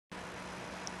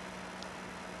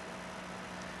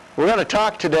We're going to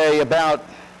talk today about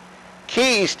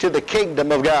keys to the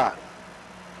kingdom of God.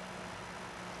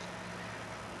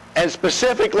 And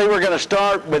specifically, we're going to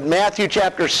start with Matthew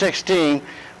chapter 16,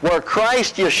 where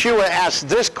Christ Yeshua asks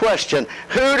this question,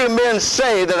 "Who do men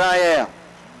say that I am?"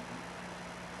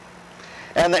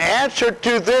 And the answer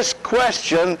to this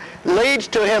question leads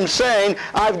to him saying,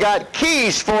 "I've got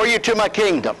keys for you to my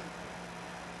kingdom."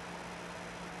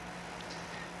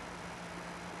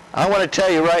 I want to tell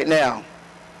you right now,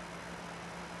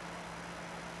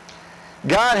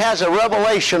 God has a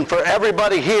revelation for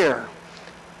everybody here,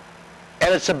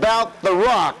 and it's about the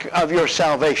rock of your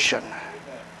salvation.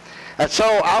 And so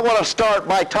I want to start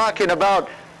by talking about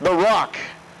the rock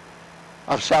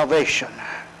of salvation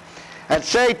and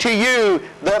say to you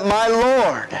that my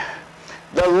Lord,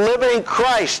 the living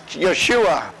Christ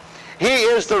Yeshua, He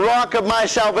is the rock of my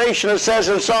salvation, it says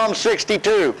in Psalm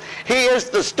 62. He is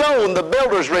the stone the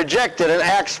builders rejected in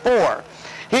Acts 4.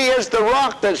 He is the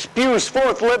rock that spews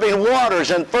forth living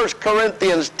waters in 1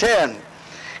 Corinthians 10.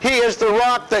 He is the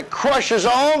rock that crushes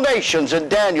all nations in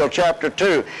Daniel chapter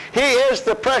 2. He is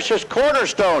the precious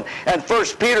cornerstone in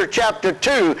 1 Peter chapter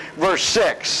 2, verse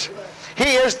 6.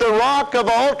 He is the rock of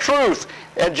all truth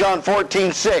in John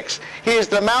 14:6. He is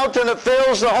the mountain that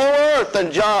fills the whole earth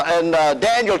in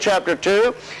Daniel chapter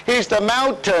 2. He's the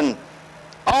mountain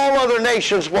all other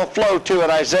nations will flow to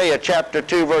in Isaiah chapter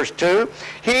 2, verse 2.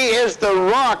 He is the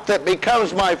rock that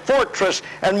becomes my fortress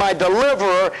and my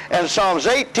deliverer in Psalms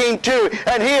 18:2.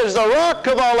 And He is the rock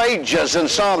of all ages in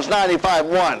Psalms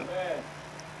 95:1.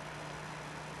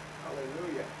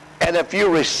 And if you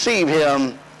receive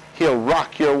Him, He'll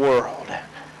rock your world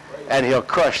and He'll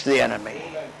crush the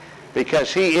enemy,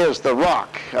 because He is the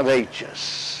rock of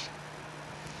ages.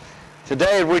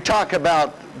 Today we talk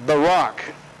about the rock.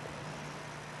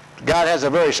 God has a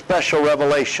very special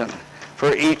revelation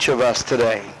for each of us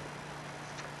today.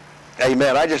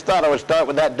 Amen. I just thought I would start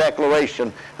with that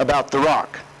declaration about the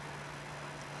rock.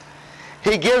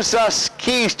 He gives us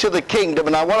keys to the kingdom,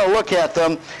 and I want to look at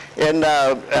them in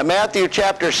Matthew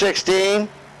chapter 16.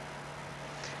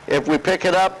 If we pick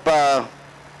it up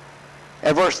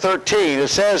at verse 13, it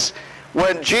says,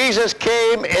 "When Jesus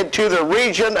came into the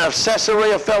region of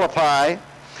Caesarea Philippi,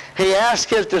 He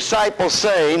asked His disciples,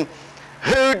 saying,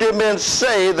 'Who do men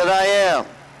say that I am?'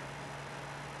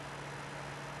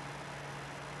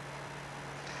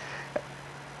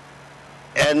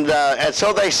 And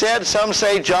so they said, some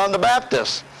say John the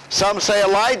Baptist, some say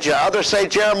Elijah, others say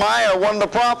Jeremiah or one of the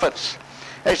prophets."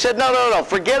 They said, no,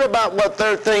 forget about what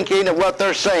they're thinking and what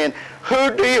they're saying.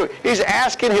 Who do you? He's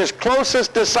asking His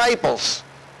closest disciples,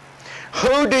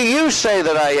 "Who do you say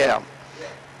that I am?"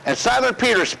 And Simon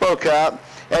Peter spoke up,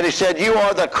 and he said, "You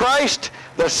are the Christ,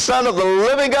 the Son of the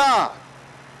living God."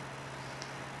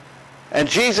 And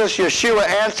Jesus, Yeshua,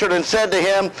 answered and said to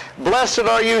him, "Blessed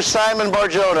are you, Simon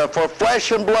Bar-Jonah, for flesh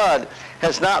and blood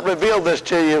has not revealed this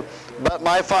to you, but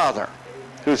my Father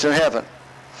who's in heaven."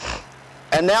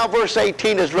 And now verse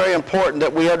 18 is very important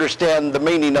that we understand the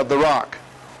meaning of the rock.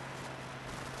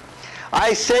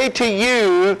 "I say to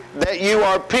you that you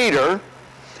are Peter,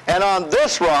 and on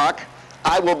this rock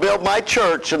I will build my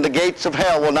church, and the gates of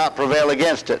hell will not prevail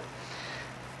against it."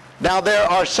 Now there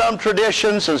are some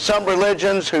traditions and some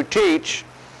religions who teach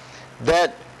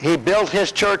that He built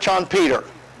His church on Peter.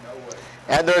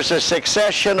 And there's a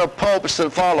succession of popes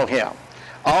that follow him,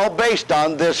 all based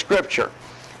on this scripture.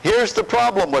 Here's the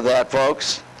problem with that,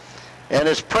 folks, and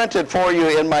it's printed for you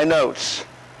in my notes.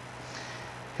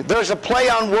 There's a play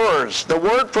on words. The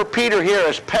word for Peter here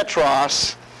is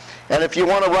Petros, and if you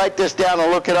want to write this down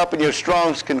and look it up in your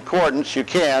Strong's Concordance, you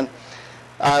can.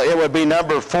 It would be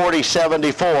number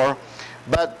 4074.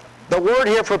 But the word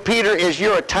here for Peter is,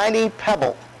 "You're a tiny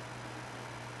pebble."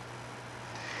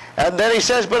 And then he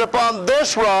says, "But upon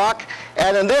this rock,"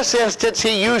 and in this instance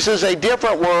he uses a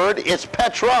different word, it's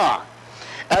Petra.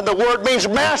 And the word means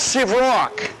massive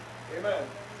rock. Amen.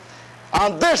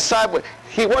 On this side,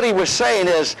 what he was saying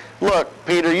is, "Look,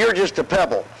 Peter, you're just a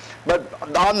pebble. But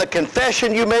on the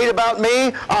confession you made about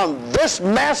me, on this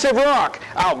massive rock,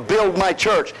 I'll build my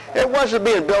church." It wasn't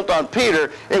being built on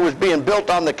Peter. It was being built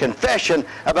on the confession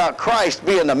about Christ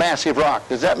being the massive rock.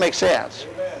 Does that make sense?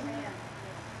 Amen.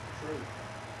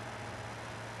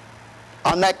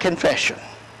 On that confession.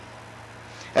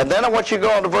 And then I want you to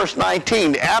go on to verse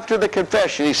 19. After the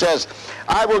confession, he says,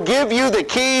 "I will give you the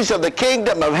keys of the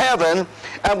kingdom of heaven,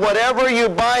 and whatever you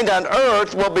bind on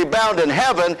earth will be bound in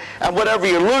heaven, and whatever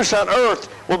you loose on earth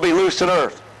will be loosed on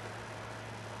earth."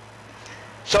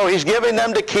 So he's giving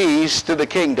them the keys to the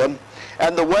kingdom,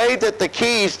 and the way that the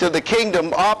keys to the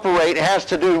kingdom operate has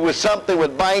to do with something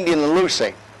with binding and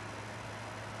loosing.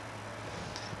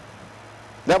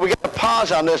 Now we've got to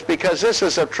pause on this because this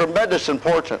is of tremendous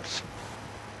importance.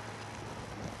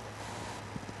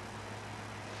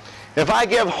 If I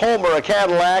give Homer a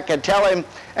Cadillac and tell him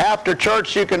after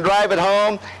church you can drive it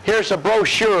home, here's a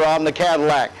brochure on the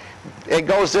Cadillac. It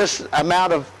goes this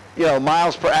amount of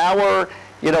miles per hour.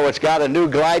 It's got a new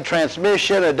glide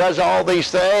transmission. It does all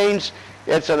these things.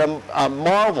 It's a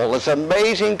marvel. It's an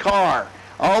amazing car.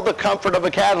 All the comfort of a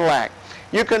Cadillac.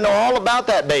 You can know all about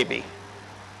that baby.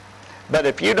 But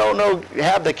if you don't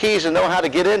have the keys and know how to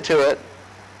get into it,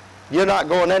 you're not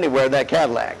going anywhere in that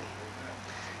Cadillac.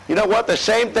 You know what? The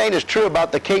same thing is true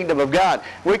about the kingdom of God.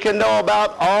 We can know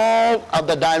about all of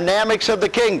the dynamics of the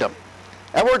kingdom.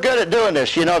 And we're good at doing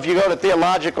this. If you go to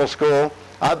theological school,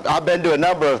 I've been to a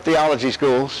number of theology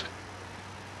schools.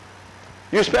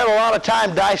 You spend a lot of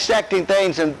time dissecting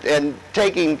things and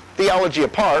taking theology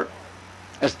apart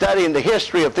and studying the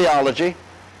history of theology.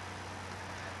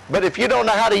 But if you don't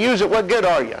know how to use it, what good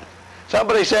are you?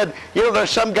 Somebody said, there's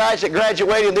some guys that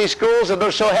graduate in these schools and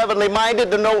they're so heavenly minded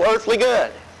they're no earthly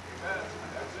good.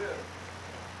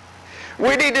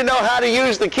 We need to know how to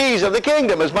use the keys of the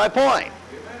kingdom, is my point.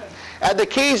 Amen. And the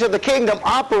keys of the kingdom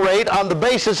operate on the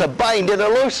basis of binding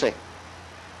and loosing.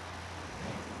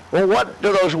 Well, what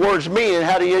do those words mean and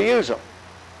how do you use them?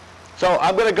 So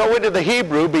I'm going to go into the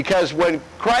Hebrew because when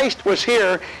Christ was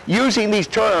here using these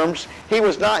terms, he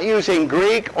was not using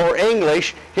Greek or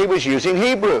English, he was using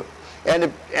Hebrew.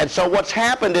 And so what's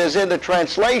happened is in the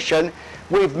translation,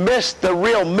 we've missed the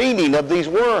real meaning of these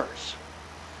words.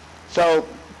 So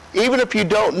even if you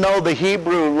don't know the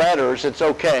Hebrew letters, it's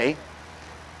okay.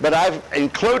 But I've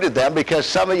included them because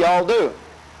some of y'all do.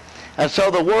 And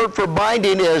so the word for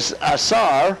binding is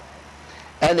asar.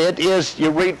 And it is, you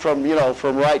read from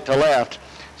right to left.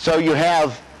 So you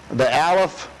have the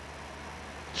aleph,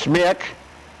 shmik,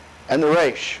 and the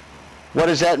resh. What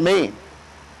does that mean?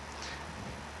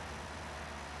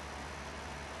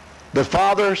 The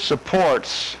Father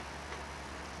supports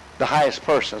the highest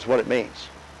person is what it means.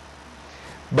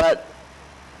 But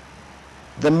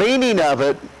the meaning of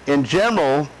it in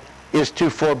general is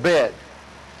to forbid.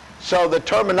 So the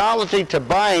terminology to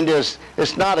bind is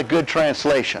not a good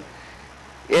translation.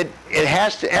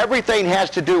 Everything has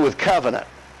to do with covenant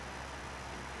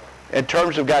in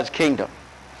terms of God's kingdom.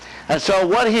 And so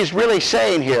what he's really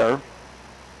saying here,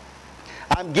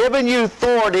 I'm giving you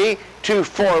authority to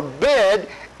forbid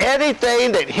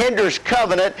anything that hinders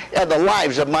covenant in the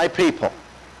lives of my people.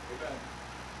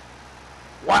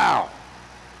 Wow.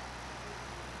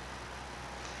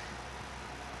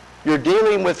 You're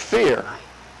dealing with fear.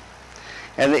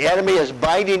 And the enemy is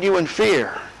biting you in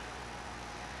fear.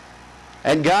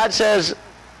 And God says,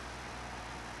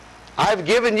 I've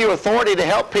given you authority to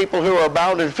help people who are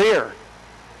bound in fear.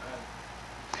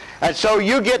 And so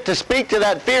you get to speak to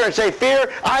that fear and say,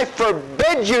 fear, I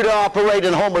forbid you to operate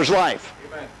in Homer's life.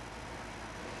 Amen.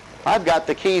 I've got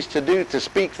the keys to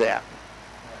speak that.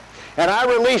 And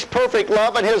I release perfect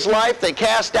love in his life that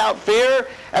casts out fear,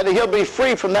 and that he'll be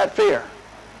free from that fear.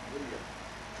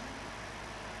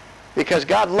 Because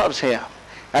God loves him.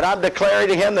 And I'm declaring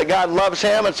to him that God loves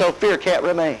him, and so fear can't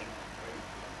remain.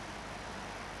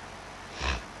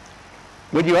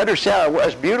 When you understand,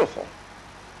 it's beautiful.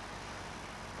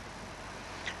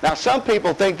 Now, some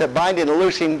people think that binding and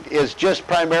loosing is just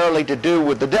primarily to do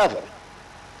with the devil.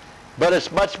 But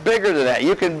it's much bigger than that.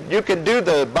 You can do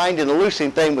the binding and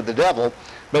loosing thing with the devil,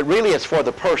 but really it's for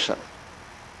the person.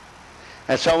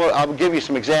 And so I'll give you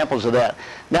some examples of that.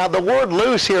 Now, the word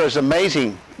loose here is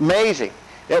amazing. Amazing.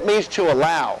 It means to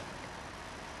allow.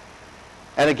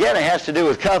 And again, it has to do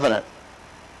with covenant.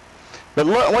 But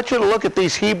look, I want you to look at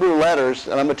these Hebrew letters,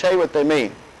 and I'm going to tell you what they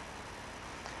mean.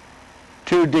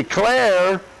 To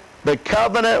declare the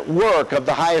covenant work of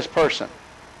the highest person.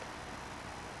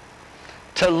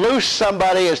 To loose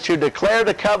somebody is to declare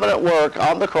the covenant work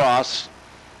on the cross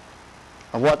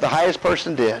of what the highest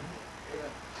person did,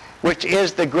 which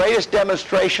is the greatest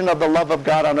demonstration of the love of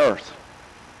God on earth.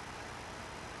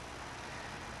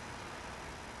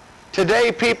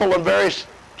 Today, people in various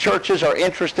churches are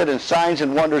interested in signs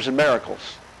and wonders and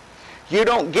miracles. You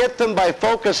don't get them by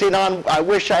focusing on, I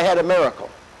wish I had a miracle.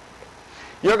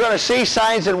 You're going to see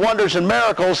signs and wonders and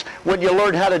miracles when you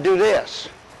learn how to do this.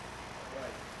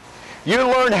 You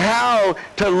learn how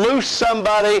to loose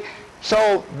somebody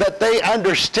so that they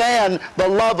understand the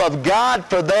love of God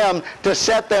for them to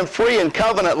set them free in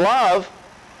covenant love.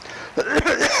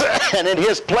 And in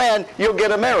his plan, you'll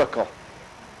get a miracle.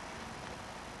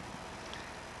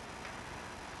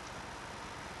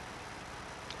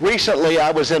 Recently,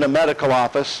 I was in a medical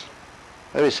office.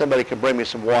 Maybe somebody could bring me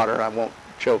some water. I won't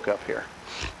choke up here.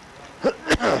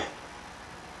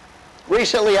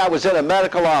 Recently I was in a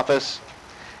medical office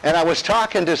and I was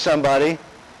talking to somebody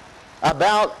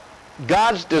about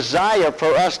God's desire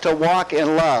for us to walk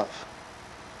in love.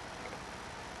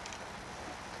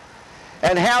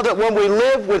 And how that when we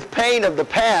live with pain of the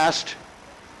past,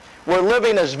 we're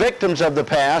living as victims of the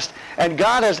past, and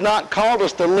God has not called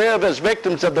us to live as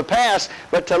victims of the past,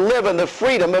 but to live in the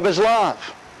freedom of His love.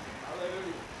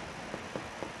 Hallelujah.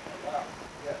 Wow.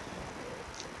 Yes.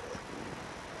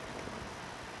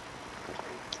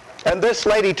 And this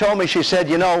lady told me, she said,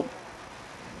 you know,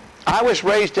 I was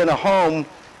raised in a home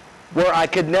where I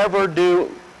could never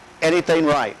do anything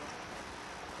right.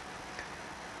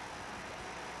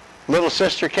 Little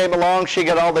sister came along, she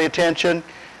got all the attention.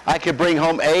 I could bring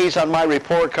home A's on my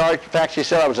report card. In fact, she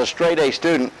said I was a straight A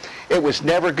student. It was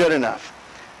never good enough.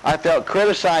 I felt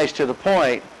criticized to the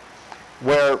point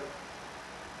where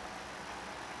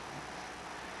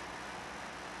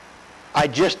I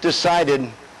just decided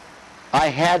I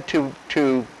had to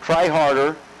try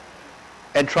harder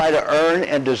and try to earn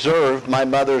and deserve my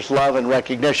mother's love and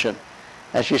recognition.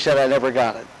 And she said I never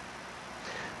got it.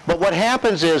 But what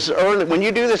happens is, when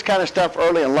you do this kind of stuff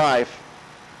early in life,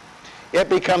 it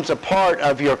becomes a part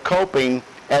of your coping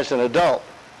as an adult.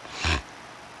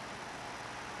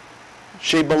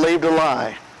 She believed a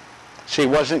lie. She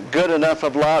wasn't good enough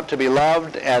of love to be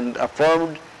loved and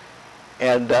affirmed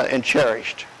and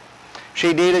cherished.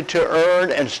 She needed to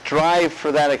earn and strive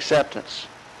for that acceptance.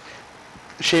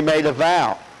 She made a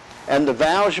vow, and the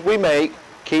vows we make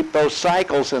keep those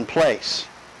cycles in place.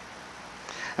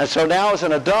 And so now as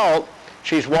an adult,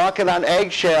 she's walking on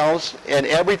eggshells in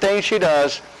everything she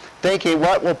does, thinking,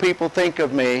 what will people think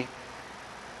of me?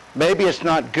 Maybe it's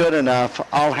not good enough.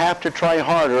 I'll have to try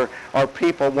harder or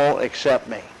people won't accept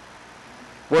me.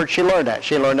 Where'd she learn that?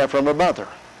 She learned that from her mother.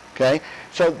 Okay?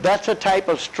 So that's a type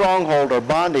of stronghold or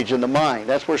bondage in the mind.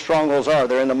 That's where strongholds are.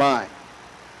 They're in the mind.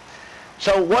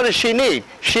 So what does she need?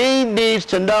 She needs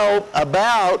to know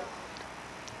about,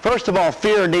 first of all,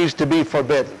 fear needs to be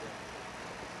forbidden.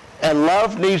 And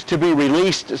love needs to be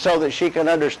released so that she can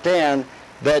understand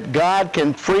that God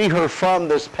can free her from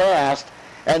this past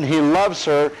and He loves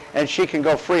her and she can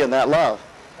go free in that love.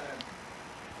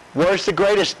 Where's the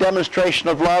greatest demonstration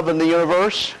of love in the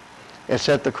universe? It's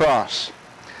at the cross.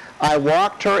 I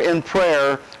walked her in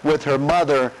prayer with her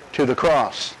mother to the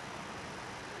cross.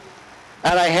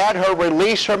 And I had her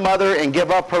release her mother and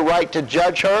give up her right to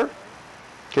judge her,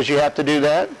 because you have to do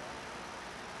that.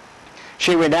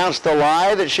 She renounced the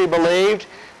lie that she believed,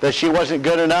 that she wasn't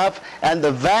good enough, and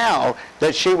the vow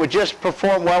that she would just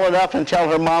perform well enough until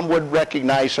her mom would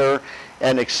recognize her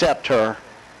and accept her.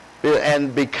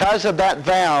 And because of that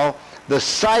vow, the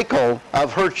cycle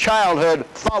of her childhood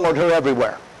followed her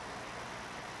everywhere.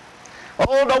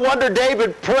 Oh, no wonder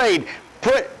David prayed,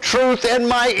 put truth in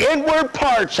my inward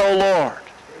parts, O Lord.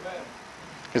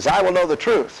 Because I will know the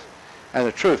truth, and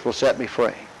the truth will set me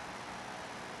free.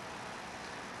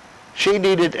 She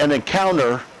needed an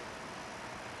encounter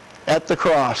at the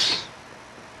cross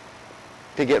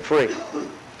to get free.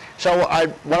 So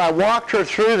when I walked her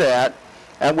through that,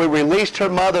 and we released her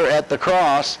mother at the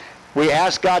cross, we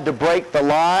asked God to break the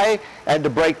lie and to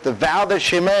break the vow that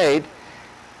she made,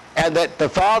 and that the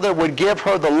Father would give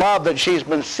her the love that she's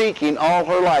been seeking all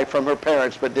her life from her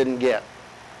parents but didn't get.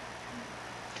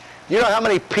 You know how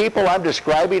many people I'm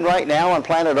describing right now on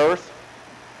planet Earth?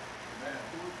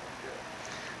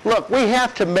 Look, we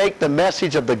have to make the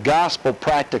message of the gospel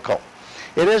practical.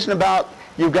 It isn't about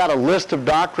you've got a list of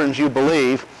doctrines you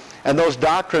believe, and those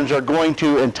doctrines are going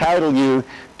to entitle you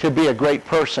to be a great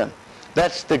person.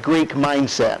 That's the Greek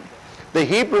mindset. The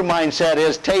Hebrew mindset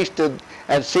is taste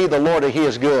and see the Lord that He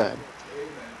is good.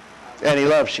 And He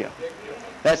loves you.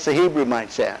 That's the Hebrew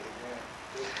mindset.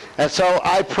 And so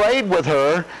I prayed with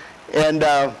her, and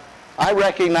I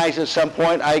recognized at some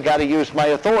point I got to use my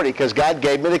authority because God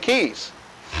gave me the keys.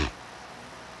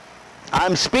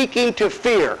 I'm speaking to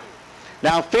fear.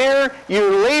 Now fear,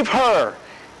 you leave her.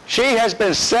 She has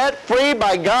been set free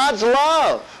by God's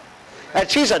love. And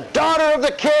she's a daughter of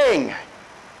the King.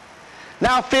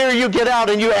 Now fear, you get out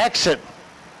and you exit.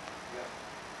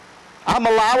 I'm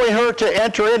allowing her to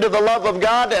enter into the love of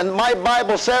God, and my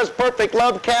Bible says perfect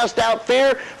love casts out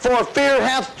fear, for fear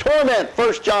hath torment,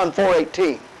 1 John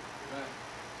 4:18.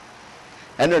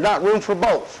 And there's not room for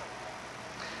both.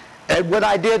 And when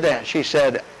I did that, she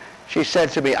said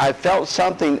to me, I felt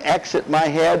something exit my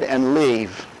head and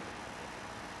leave.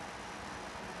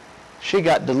 She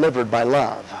got delivered by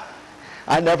love.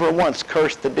 I never once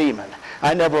cursed the demon.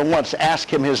 I never once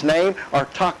asked him his name or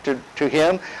talked to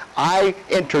him. I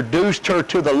introduced her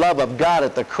to the love of God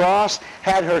at the cross,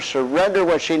 had her surrender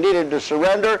what she needed to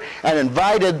surrender, and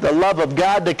invited the love of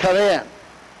God to come in.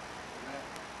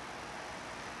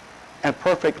 And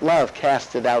perfect love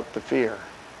casted out the fear.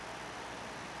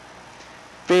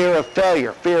 Fear of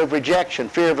failure, fear of rejection,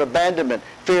 fear of abandonment,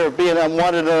 fear of being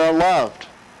unwanted and unloved.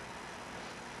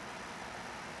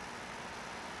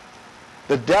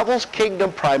 The devil's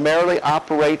kingdom primarily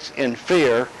operates in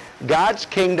fear. God's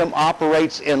kingdom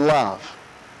operates in love.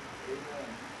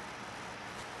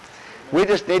 We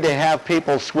just need to have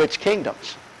people switch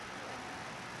kingdoms.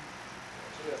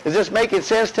 Is this making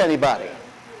sense to anybody?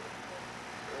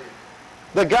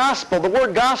 The gospel, the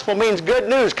word gospel means good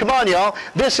news. Come on, y'all.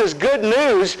 This is good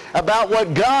news about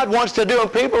what God wants to do in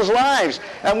people's lives.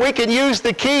 And we can use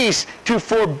the keys to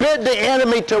forbid the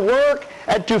enemy to work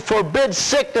and to forbid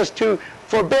sickness, to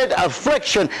forbid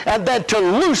affliction, and then to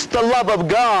loose the love of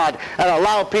God and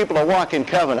allow people to walk in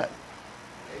covenant.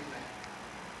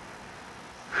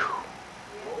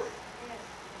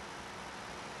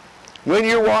 When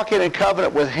you're walking in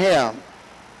covenant with him,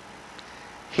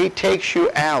 he takes you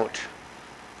out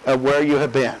of where you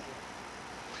have been.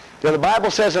 The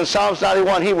Bible says in Psalms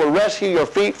 91, he will rescue your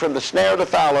feet from the snare of the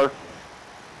fowler.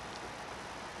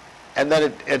 And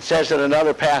then it says in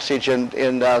another passage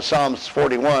in Psalms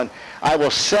 41, I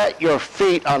will set your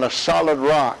feet on a solid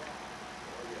rock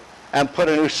and put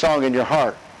a new song in your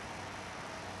heart.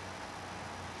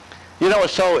 You know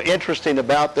what's so interesting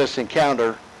about this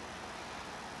encounter?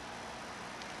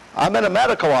 I'm in a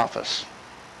medical office.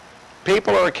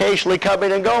 People are occasionally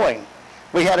coming and going.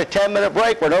 We had a 10-minute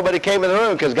break where nobody came in the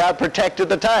room because God protected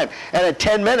the time. And in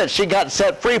 10 minutes, she got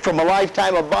set free from a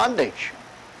lifetime of bondage.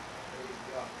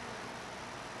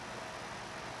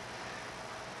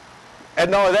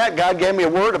 And not only that, God gave me a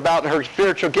word about her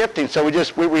spiritual gifting, so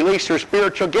we released her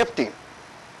spiritual gifting.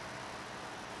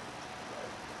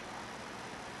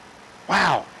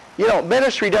 Wow. You know,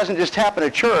 ministry doesn't just happen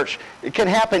at church. It can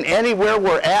happen anywhere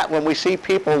we're at when we see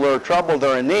people who are troubled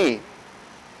or in need.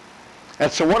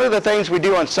 And so one of the things we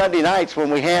do on Sunday nights when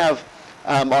we have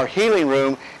our healing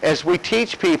room is we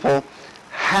teach people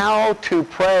how to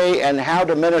pray and how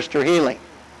to minister healing.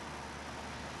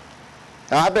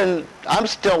 Now, I'm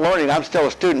still learning. I'm still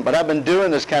a student, but I've been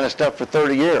doing this kind of stuff for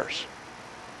 30 years.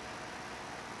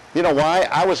 You know why?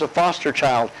 I was a foster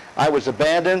child. I was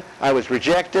abandoned. I was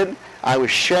rejected. I was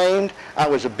shamed. I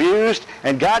was abused.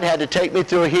 And God had to take me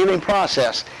through a healing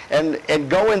process. And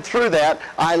going through that,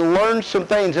 I learned some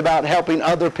things about helping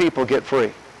other people get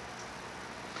free.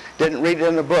 Didn't read it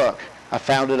in the book. I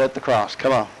found it at the cross.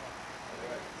 Come on.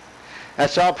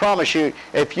 And so I promise you,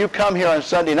 if you come here on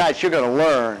Sunday nights, you're going to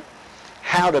learn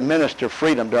how to minister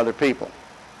freedom to other people.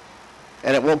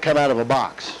 And it won't come out of a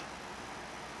box.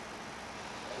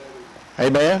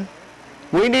 Amen?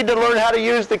 We need to learn how to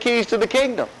use the keys to the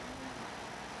kingdom.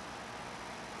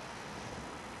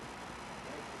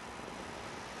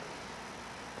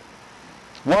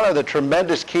 One of the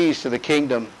tremendous keys to the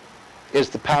kingdom is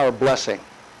the power of blessing.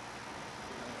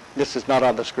 This is not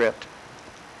on the script.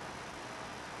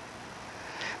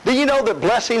 Do you know that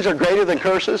blessings are greater than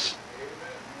curses?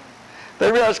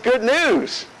 That's good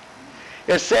news.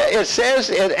 It says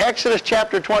in Exodus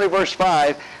chapter 20, verse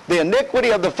 5, the iniquity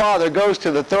of the father goes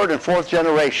to the third and fourth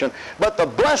generation, but the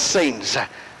blessings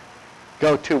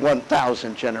go to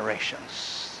 1,000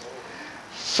 generations.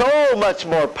 So much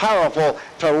more powerful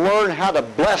to learn how to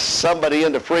bless somebody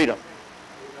into freedom.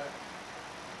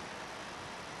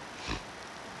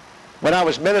 When I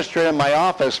was ministering in my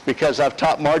office, because I've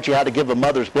taught Margie how to give a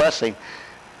mother's blessing,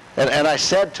 and I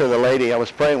said to the lady I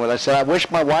was praying with, I said, I wish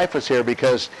my wife was here,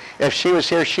 because if she was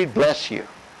here, she'd bless you.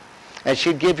 And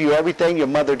she'd give you everything your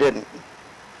mother didn't.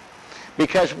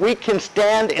 Because we can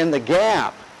stand in the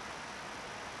gap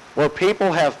where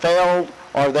people have failed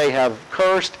or they have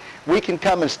cursed. We can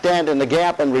come and stand in the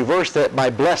gap and reverse that by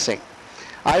blessing.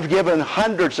 I've given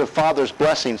hundreds of Father's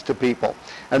blessings to people.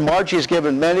 And Margie's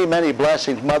given many, many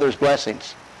blessings, mother's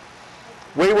blessings.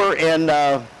 We were in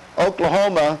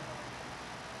Oklahoma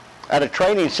at a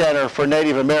training center for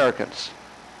Native Americans.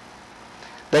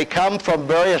 They come from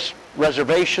various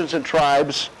reservations and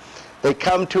tribes. They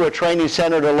come to a training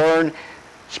center to learn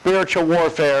spiritual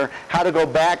warfare, how to go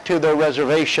back to their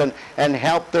reservation and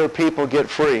help their people get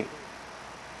free.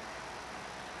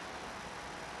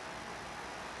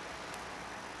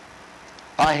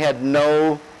 I had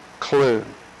no clue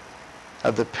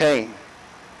of the pain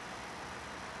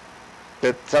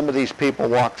that some of these people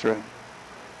walk through.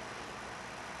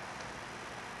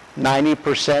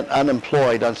 90%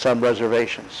 unemployed on some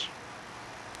reservations.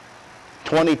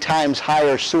 20 times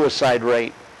higher suicide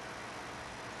rate.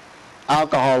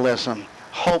 Alcoholism,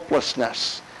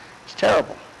 hopelessness. It's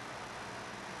terrible.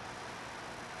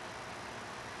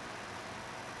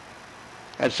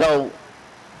 And so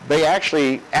they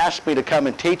actually asked me to come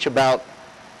and teach about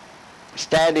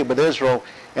standing with Israel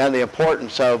and the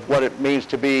importance of what it means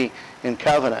to be in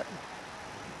covenant.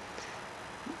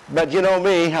 But you know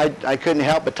me, I couldn't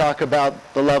help but talk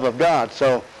about the love of God.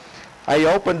 So I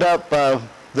opened up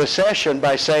the session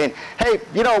by saying, hey,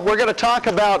 you know, we're going to talk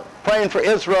about praying for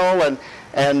Israel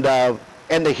and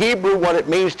the Hebrew, what it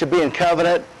means to be in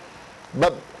covenant.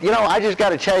 But, you know, I just got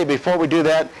to tell you before we do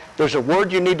that, there's a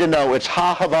word you need to know. It's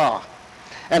ha-hava.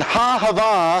 And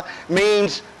ha-hava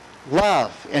means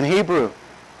love in Hebrew.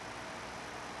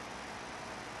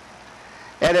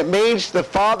 And it means the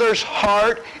Father's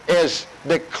heart is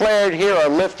declared here or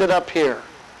lifted up here.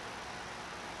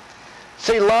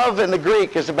 See, love in the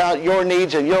Greek is about your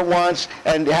needs and your wants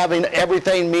and having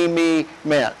everything me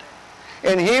met.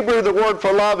 In Hebrew, the word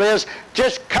for love is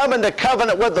just come into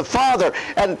covenant with the Father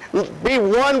and be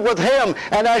one with Him.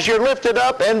 And as you're lifted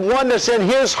up in oneness in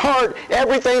His heart,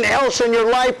 everything else in your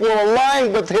life will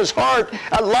align with His heart,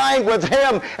 align with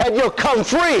Him, and you'll come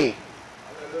free.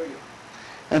 Hallelujah.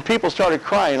 And people started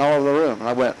crying all over the room. And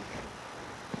I went,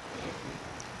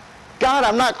 God,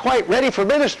 I'm not quite ready for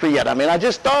ministry yet. I mean, I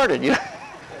just started, you know.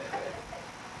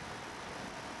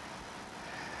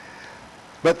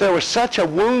 But there was such a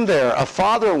wound there, a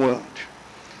father wound.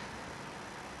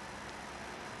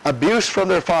 Abuse from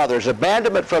their fathers,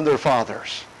 abandonment from their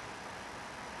fathers.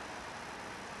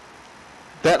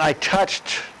 That I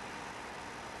touched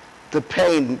the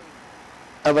pain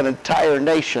of an entire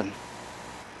nation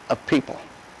of people.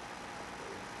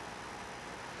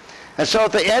 And so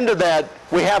at the end of that,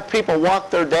 we have people walk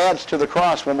their dads to the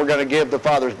cross when we're going to give the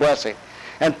Father's blessing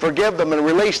and forgive them and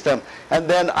release them. And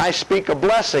then I speak a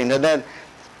blessing. And then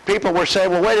people were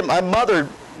saying, well, wait a minute, my mother,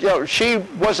 you know, she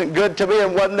wasn't good to me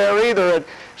and wasn't there either. And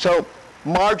so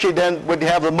Margie then would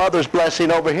have the mother's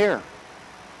blessing over here.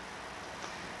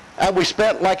 And we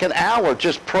spent like an hour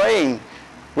just praying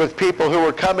with people who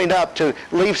were coming up to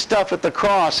leave stuff at the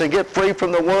cross and get free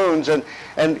from the wounds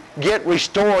and get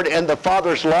restored in the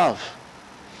Father's love.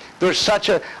 There's such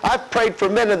a, I've prayed for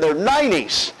men in their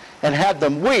 90s and had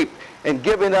them weep and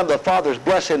giving them the Father's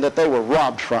blessing that they were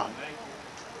robbed from.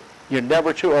 You're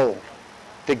never too old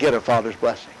to get a Father's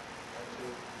blessing.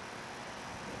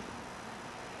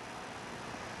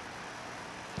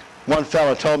 One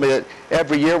fellow told me that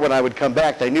every year when I would come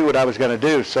back, they knew what I was going to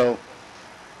do, so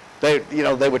they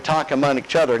would talk among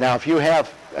each other. Now, if you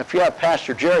have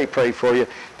Pastor Jerry pray for you,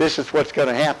 this is what's going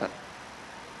to happen.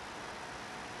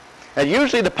 And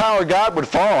usually the power of God would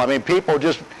fall. I mean, people would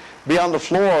just be on the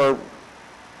floor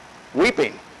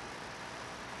weeping.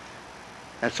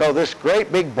 And so this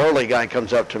great big burly guy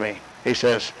comes up to me. He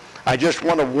says, I just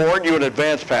want to warn you in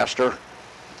advance, Pastor.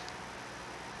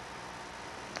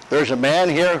 There's a man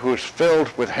here who's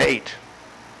filled with hate.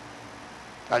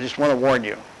 I just want to warn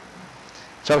you.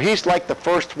 So he's like the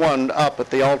first one up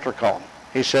at the altar call.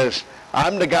 He says,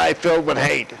 I'm the guy filled with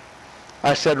hate.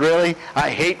 I said, really? I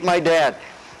hate my dad.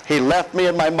 He left me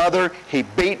and my mother. He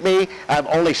beat me. I've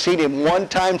only seen him one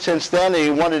time since then,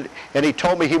 and he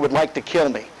told me he would like to kill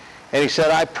me. And he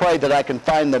said, I pray that I can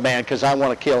find the man because I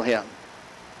want to kill him.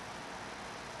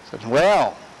 I said,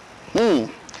 well,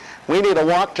 we need to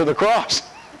walk to the cross.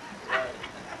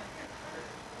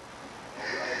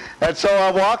 And so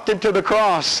I walked him to the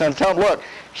cross and told him, look,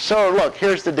 sir, look,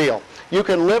 here's the deal. You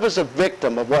can live as a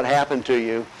victim of what happened to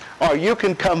you, or you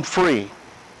can come free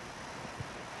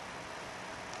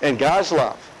in God's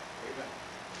love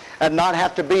and not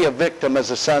have to be a victim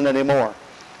as a son anymore.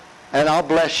 And I'll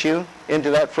bless you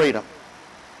into that freedom.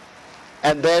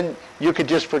 And then you could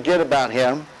just forget about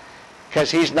him because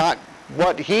he's not,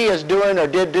 what he is doing or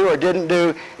did do or didn't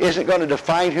do isn't going to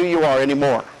define who you are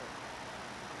anymore.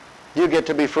 You get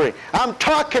to be free. I'm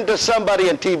talking to somebody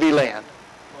in TV land.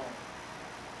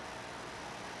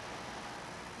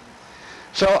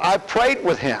 So I prayed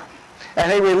with him.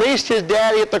 And he released his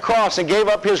daddy at the cross and gave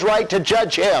up his right to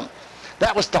judge him.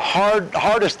 That was the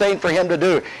hardest thing for him to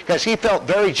do because he felt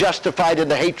very justified in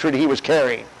the hatred he was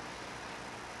carrying.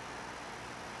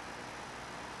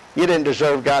 You didn't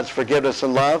deserve God's forgiveness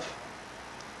and love.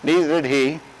 Neither did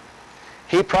he.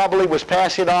 He probably was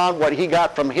passing on what he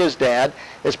got from his dad.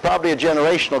 It's probably a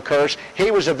generational curse. He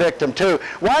was a victim too.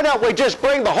 Why don't we just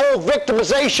bring the whole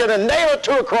victimization and nail it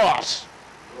to a cross?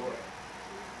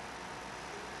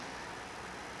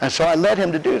 And so I led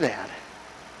him to do that.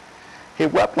 He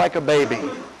wept like a baby.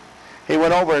 He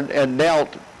went over and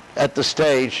knelt at the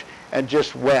stage and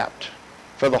just wept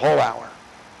for the whole hour.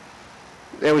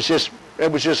 it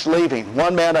was just leaving.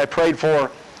 One man I prayed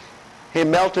for, he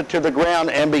melted to the ground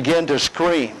and began to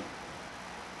scream.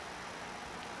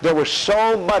 There was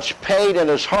so much pain in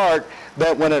his heart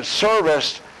that when it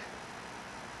serviced,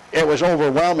 it was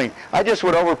overwhelming. I just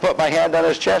went over, put my hand on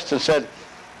his chest and said,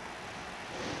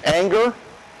 anger,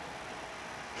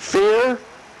 fear,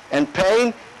 and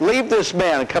pain, leave this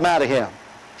man and come out of him.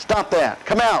 Stop that.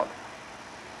 Come out.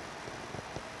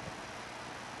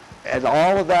 And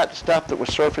all of that stuff that was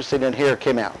surfacing in here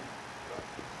came out.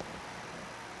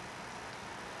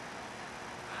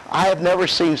 I have never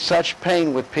seen such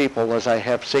pain with people as I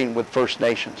have seen with First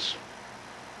Nations.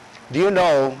 Do you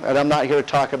know, and I'm not here to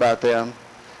talk about them,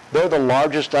 they're the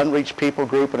largest unreached people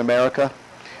group in America.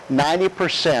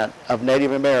 90% of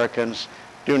Native Americans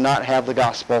do not have the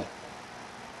gospel.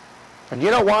 And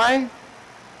you know why?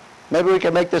 Maybe we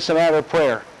can make this a matter of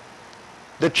prayer.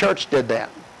 The church did that.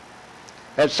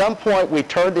 At some point, we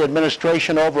turned the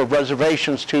administration over of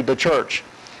reservations to the church.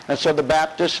 And so the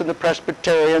Baptists and the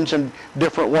Presbyterians and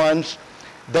different ones,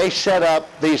 they set up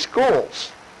these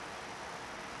schools,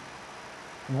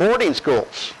 boarding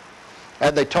schools.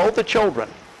 And they told the children,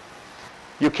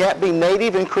 you can't be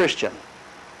native and Christian.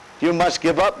 You must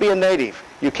give up being native.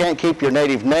 You can't keep your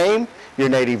native name, your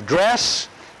native dress,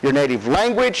 your native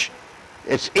language.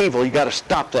 It's evil. You got to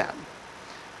stop that.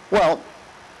 Well,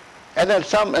 and then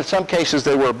in some cases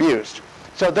they were abused.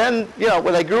 So then,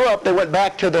 when they grew up, they went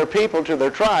back to their people, to their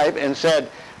tribe, and said,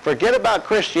 forget about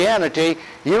Christianity.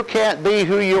 You can't be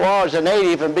who you are as a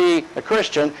native and be a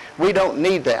Christian. We don't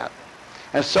need that.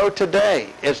 And so today,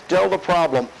 it's still the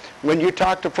problem. When you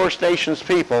talk to First Nations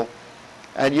people,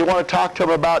 and you want to talk to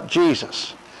them about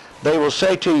Jesus, they will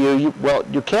say to you, well,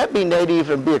 you can't be native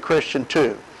and be a Christian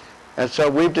too. And so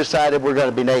we've decided we're going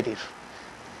to be native.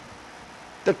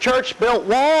 The church built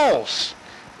walls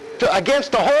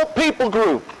against the whole people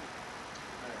group.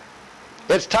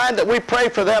 It's time that we pray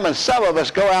for them, and some of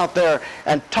us go out there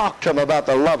and talk to them about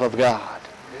the love of God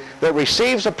that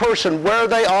receives a person where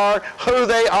they are, who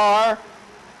they are.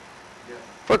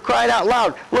 For crying out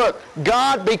loud. Look,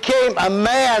 God became a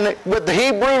man with the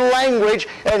Hebrew language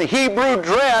and Hebrew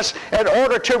dress in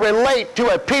order to relate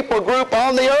to a people group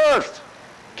on the earth.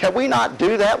 Can we not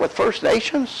do that with First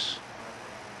Nations?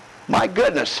 My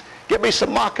goodness. Give me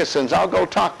some moccasins. I'll go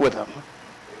talk with them.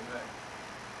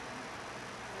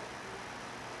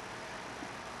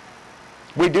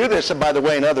 We do this, and by the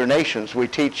way, in other nations. We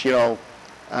teach,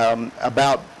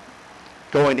 about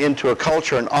going into a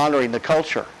culture and honoring the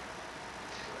culture.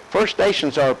 First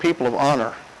Nations are a people of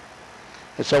honor.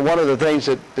 And so one of the things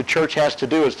that the church has to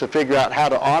do is to figure out how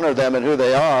to honor them and who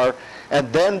they are,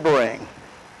 and then bring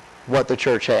what the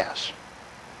church has.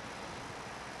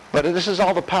 But this is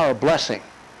all the power of blessing.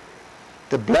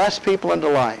 To bless people into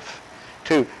life.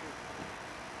 To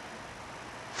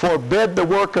forbid the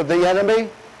work of the enemy.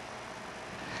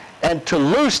 And to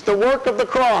loose the work of the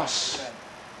cross.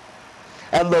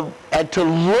 And to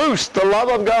loose the love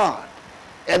of God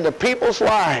in the people's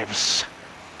lives.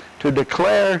 To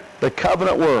declare the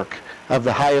covenant work of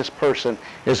the highest person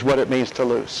is what it means to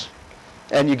loose.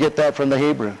 And you get that from the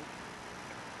Hebrew.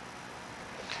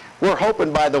 We're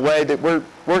hoping, by the way, that we're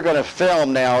going to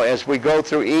film now as we go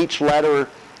through each letter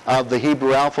of the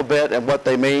Hebrew alphabet and what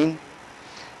they mean.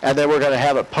 And then we're going to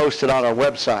have it posted on our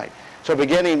website. So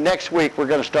beginning next week, we're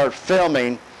going to start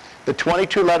filming the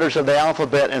 22 letters of the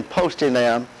alphabet and posting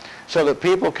them so that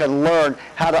people can learn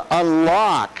how to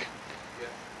unlock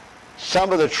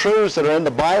some of the truths that are in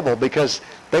the Bible, because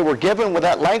they were given with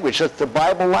that language. That's the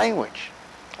Bible language,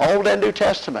 Old and New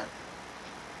Testament.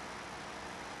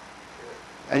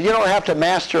 And you don't have to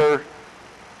master,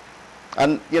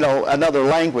 another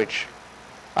language.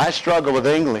 I struggle with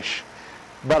English,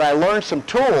 but I learned some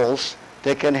tools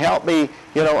that can help me.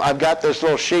 I've got this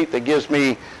little sheet that gives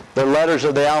me the letters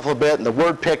of the alphabet and the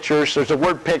word pictures. There's a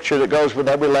word picture that goes with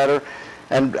every letter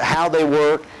and how they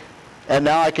work. And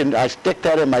now I stick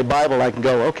that in my Bible. I can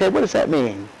go, okay, what does that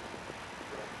mean?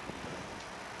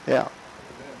 Yeah.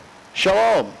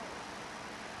 Shalom.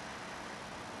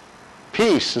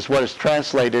 Peace is what it's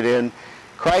translated in.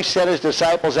 Christ sent his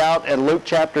disciples out in Luke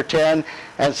chapter 10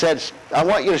 and said, I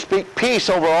want you to speak peace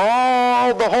over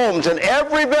all the homes in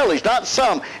every village, not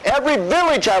some. Every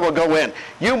village I will go in.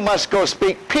 You must go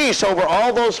speak peace over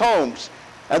all those homes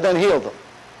and then heal them.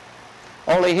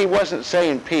 Only he wasn't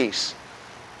saying peace.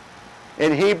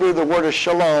 In Hebrew, the word is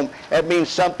shalom. It means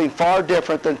something far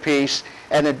different than peace,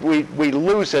 and we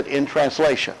lose it in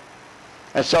translation.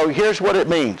 And so here's what it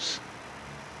means.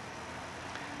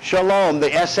 Shalom, the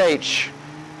SH,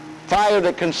 fire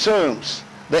that consumes.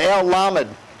 The El Lamed,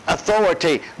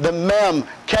 authority, the mem,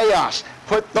 chaos.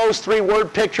 Put those three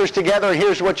word pictures together and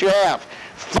here's what you have.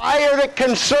 Fire that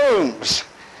consumes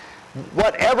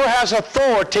whatever has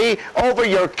authority over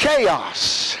your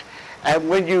chaos. And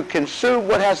when you consume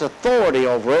what has authority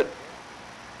over it,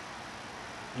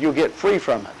 you get free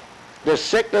from it. Does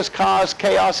sickness cause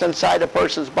chaos inside a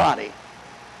person's body?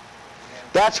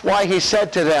 That's why he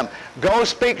said to them, go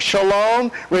speak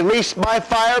shalom, release my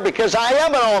fire, because I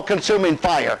am an all-consuming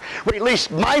fire. Release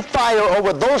my fire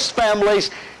over those families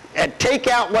and take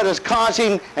out what is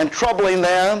causing and troubling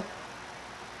them,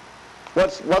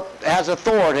 what has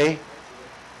authority,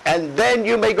 and then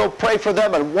you may go pray for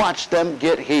them and watch them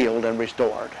get healed and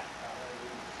restored.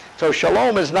 So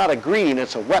shalom is not a greeting,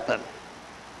 it's a weapon.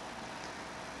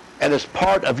 And it's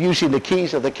part of using the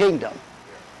keys of the kingdom.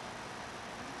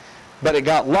 But it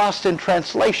got lost in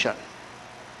translation.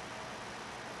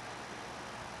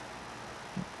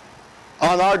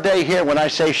 On our day here, when I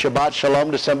say Shabbat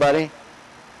Shalom to somebody,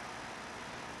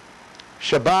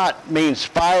 Shabbat means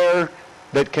fire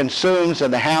that consumes in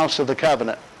the house of the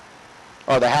covenant,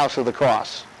 or the house of the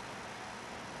cross.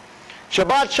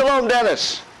 Shabbat Shalom,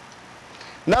 Dennis.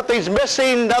 Nothing's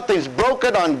missing, nothing's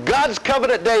broken on God's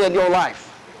covenant day in your life.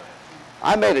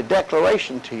 I made a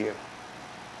declaration to you.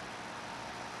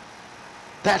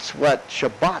 That's what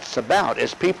Shabbat's about,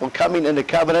 is people coming into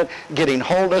covenant, getting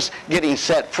wholeness, getting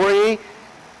set free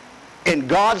in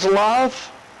God's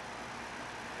love,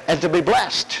 and to be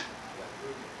blessed.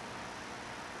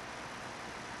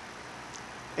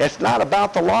 It's not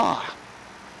about the law.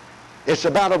 It's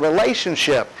about a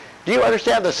relationship. Do you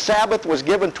understand the Sabbath was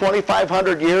given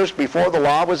 2,500 years before the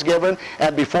law was given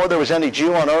and before there was any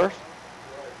Jew on earth?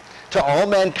 To all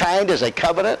mankind as a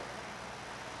covenant,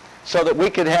 so that we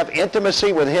could have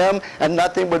intimacy with him and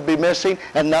nothing would be missing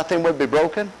and nothing would be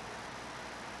broken.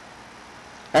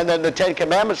 And then the Ten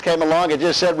Commandments came along and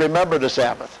just said, remember the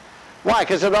Sabbath. Why?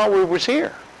 Because it always was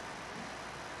here.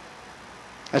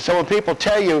 And so when people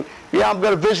tell you, yeah, I'm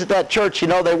going to visit that church, you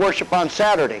know, they worship on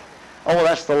Saturday. Oh, well,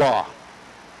 that's the law.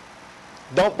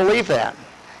 Don't believe that.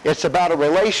 It's about a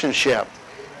relationship.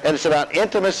 And it's about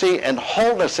intimacy and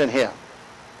wholeness in him.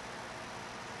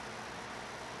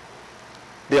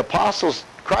 The apostles,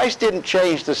 Christ didn't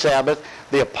change the Sabbath.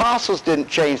 The apostles didn't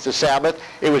change the Sabbath.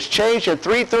 It was changed in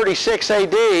 336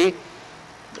 AD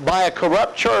by a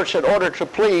corrupt church in order to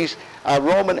please a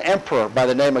Roman emperor by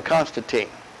the name of Constantine.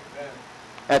 Amen.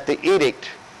 At the Edict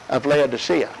of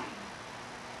Laodicea.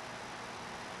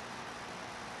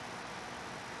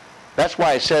 That's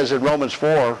why it says in Romans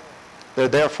 4, there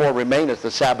therefore remaineth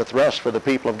the Sabbath rest for the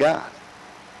people of God.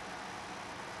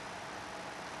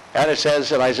 And it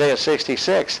says in Isaiah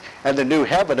 66, and the new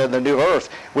heaven and the new earth,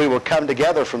 we will come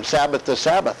together from Sabbath to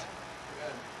Sabbath.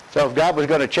 Amen. So if God was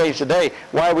going to change the day,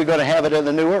 why are we going to have it in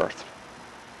the new earth?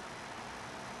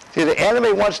 See, the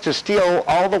enemy wants to steal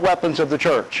all the weapons of the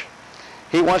church.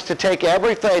 He wants to take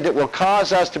everything that will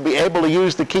cause us to be able to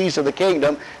use the keys of the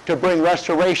kingdom to bring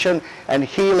restoration and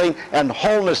healing and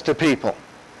wholeness to people,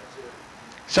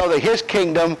 so that his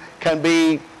kingdom can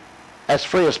be as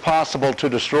free as possible to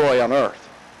destroy on earth.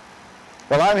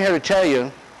 Well, I'm here to tell you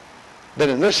that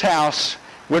in this house,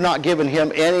 we're not giving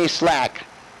him any slack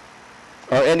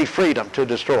or any freedom to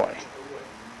destroy.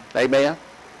 Amen?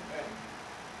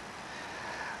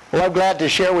 Well, I'm glad to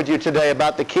share with you today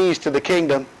about the keys to the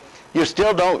kingdom. You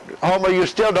still don't, Homer, you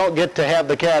still don't get to have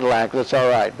the Cadillac. That's all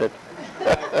right. But I'd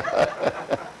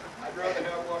rather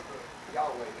have one for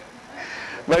Yahweh.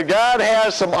 But God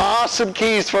has some awesome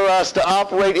keys for us to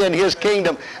operate in his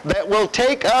kingdom that will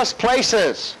take us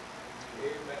places.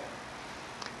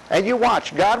 And you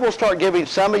watch, God will start giving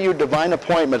some of you divine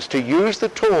appointments to use the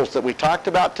tools that we talked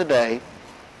about today,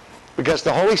 because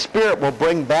the Holy Spirit will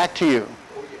bring back to you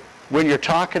when you're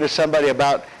talking to somebody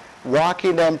about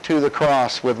walking them to the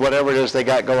cross with whatever it is they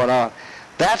got going on.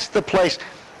 That's the place.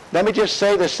 Let me just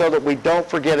say this so that we don't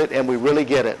forget it and we really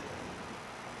get it.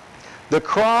 The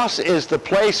cross is the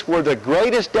place where the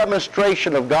greatest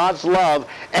demonstration of God's love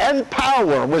and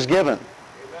power was given.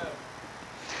 Amen.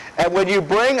 And when you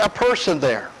bring a person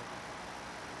there,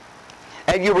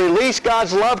 and you release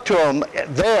God's love to them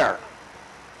there,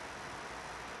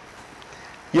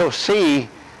 you'll see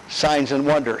signs and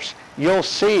wonders. You'll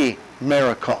see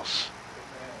miracles.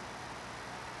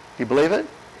 Do you believe it?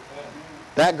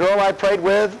 That girl I prayed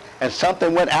with, and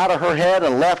something went out of her head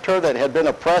and left her that had been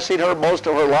oppressing her most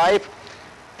of her life,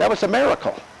 that was a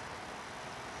miracle.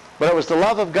 But it was the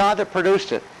love of God that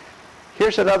produced it.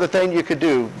 Here's another thing you could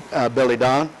do, Billy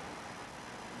Don.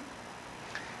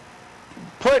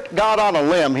 Put God on a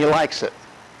limb. He likes it.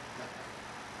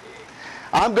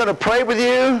 I'm going to pray with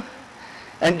you,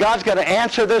 And God's going to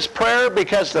answer this prayer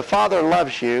because the Father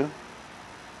loves you.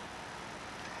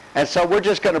 And so we're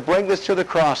just going to bring this to the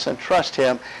cross and trust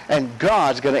him, and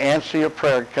God's going to answer your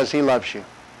prayer because he loves you.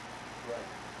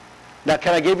 Now,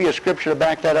 can I give you a scripture to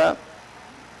back that up?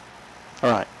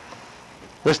 All right.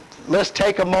 Let's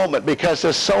take a moment because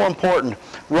this is so important.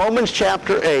 Romans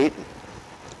chapter 8.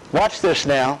 Watch this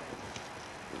now.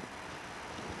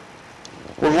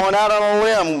 We're going out on a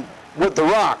limb with the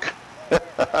rock.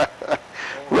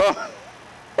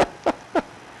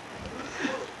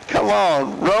 Come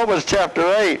on, Romans chapter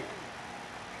 8.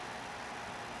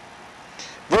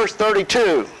 Verse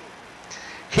 32.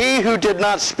 He who did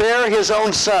not spare his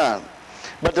own son,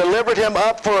 but delivered him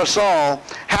up for us all,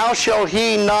 how shall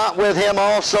he not with him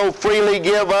also freely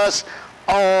give us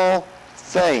all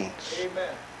things? Amen.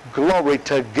 Glory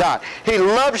to God. He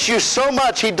loves you so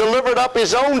much, he delivered up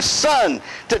his own son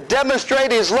to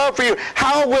demonstrate his love for you.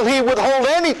 How will he withhold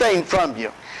anything from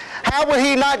you? How will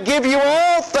he not give you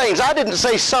all things? I didn't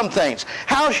say some things.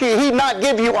 How should he not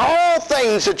give you all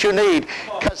things that you need?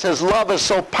 Because his love is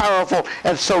so powerful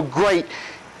and so great.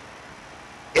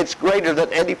 It's greater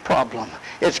than any problem.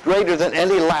 It's greater than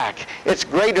any lack. It's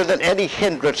greater than any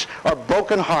hindrance or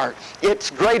broken heart.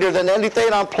 It's greater than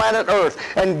anything on planet Earth.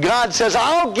 And God says,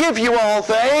 I'll give you all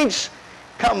things.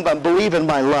 Come and believe in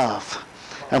my love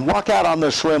and walk out on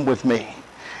this limb with me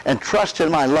and trust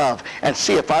in my love and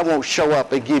see if I won't show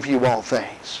up and give you all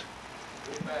things.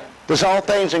 Amen. Does all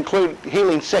things include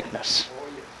healing sickness? Oh,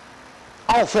 yes.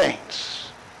 All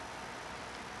things.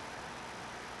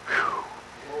 Whew.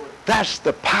 That's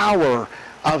the power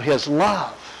of his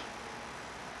love.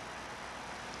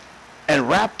 And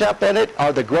wrapped up in it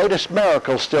are the greatest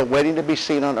miracles still waiting to be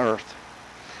seen on earth.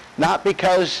 Not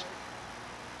because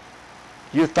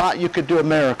you thought you could do a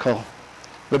miracle,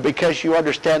 but because you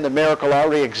understand the miracle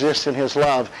already exists in his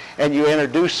love, and you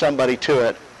introduce somebody to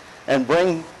it and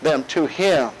bring them to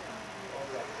him,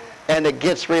 and it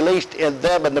gets released in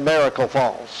them and the miracle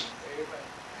falls. Amen.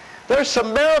 There's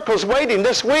some miracles waiting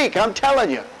this week, I'm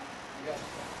telling you.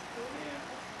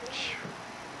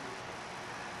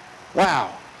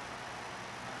 Wow.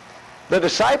 The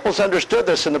disciples understood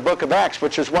this in the book of Acts,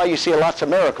 which is why you see lots of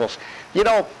miracles. You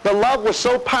know, the love was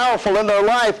so powerful in their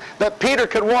life that Peter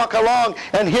could walk along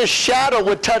and his shadow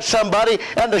would touch somebody,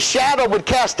 and the shadow would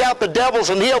cast out the devils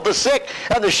and heal the sick,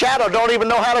 and the shadow don't even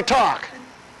know how to talk.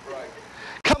 Right.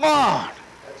 Come on.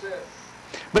 That's it.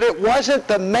 But it wasn't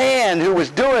the man who was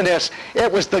doing this.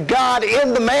 It was the God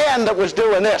in the man that was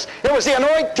doing this. It was the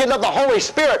anointing of the Holy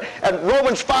Spirit. And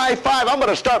Romans 5:5, I'm going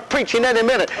to start preaching any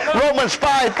minute. Romans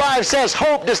 5:5 says,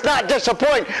 hope does not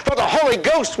disappoint, for the Holy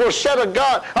Ghost will shed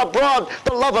abroad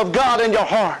the love of God in your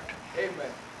heart.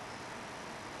 Amen.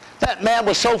 That man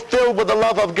was so filled with the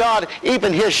love of God,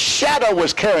 even his shadow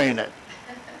was carrying it.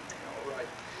 All right.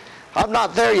 I'm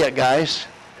not there yet, guys.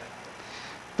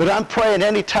 But I'm praying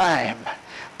any time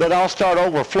that I'll start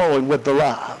overflowing with the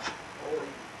love.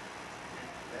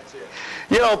 That's it.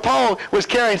 You know, Paul was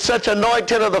carrying such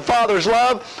anointing of the Father's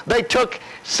love. They took,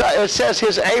 it says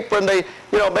his apron,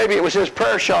 maybe it was his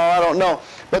prayer shawl, I don't know.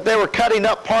 But they were cutting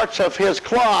up parts of his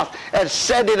cloth and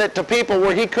sending it to people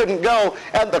where he couldn't go.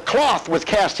 And the cloth was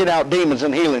casting out demons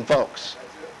and healing folks.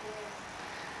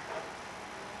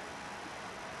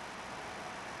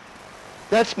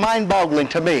 That's mind-boggling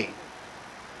to me.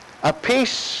 A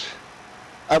piece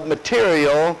of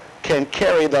material can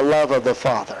carry the love of the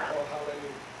Father. Oh,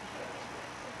 hallelujah.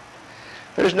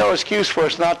 There's no excuse for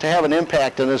us not to have an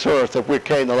impact on this earth if we're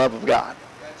carrying the love of God.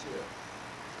 That's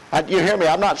it. You hear me?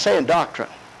 I'm not saying doctrine.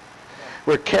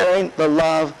 We're carrying the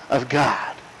love of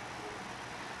God.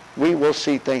 We will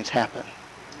see things happen.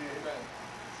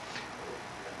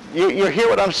 Amen. You hear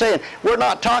what I'm saying? We're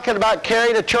not talking about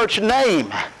carrying a church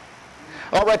name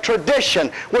or a tradition.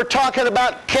 We're talking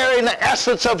about carrying the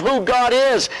essence of who God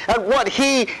is and what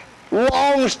he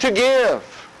longs to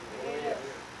give.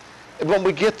 And when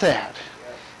we get that,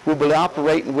 we'll be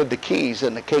operating with the keys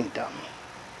in the kingdom.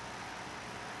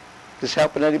 This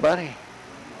helping anybody?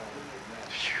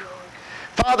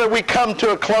 Father, we come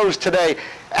to a close today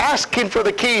asking for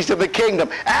the keys to the kingdom,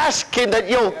 asking that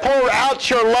you'll pour out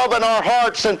your love in our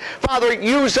hearts. And Father,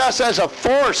 use us as a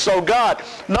force, oh God,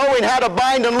 knowing how to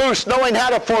bind and loose, knowing how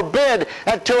to forbid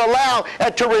and to allow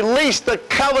and to release the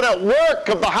covenant work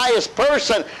of the highest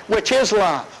person, which is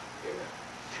love,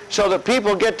 so that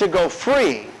people get to go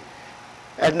free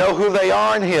and know who they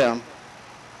are in him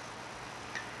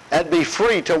and be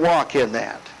free to walk in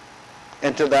that,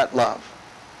 into that love.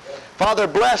 Father,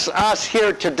 bless us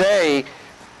here today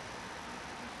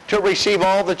to receive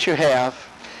all that you have,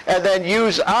 and then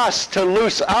use us to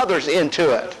loose others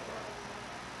into it.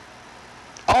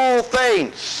 all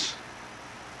things.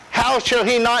 How shall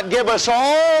he not give us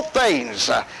all things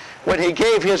when he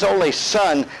gave his only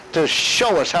Son to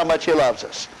show us how much he loves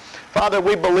us? Father,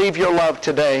 we believe your love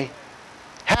today.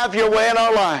 Have your way in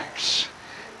our lives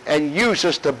and use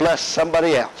us to bless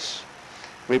somebody else.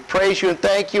 We praise you and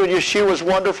thank you in Yeshua's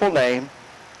wonderful name.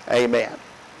 Amen.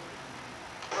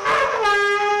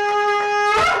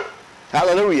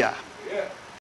 Hallelujah.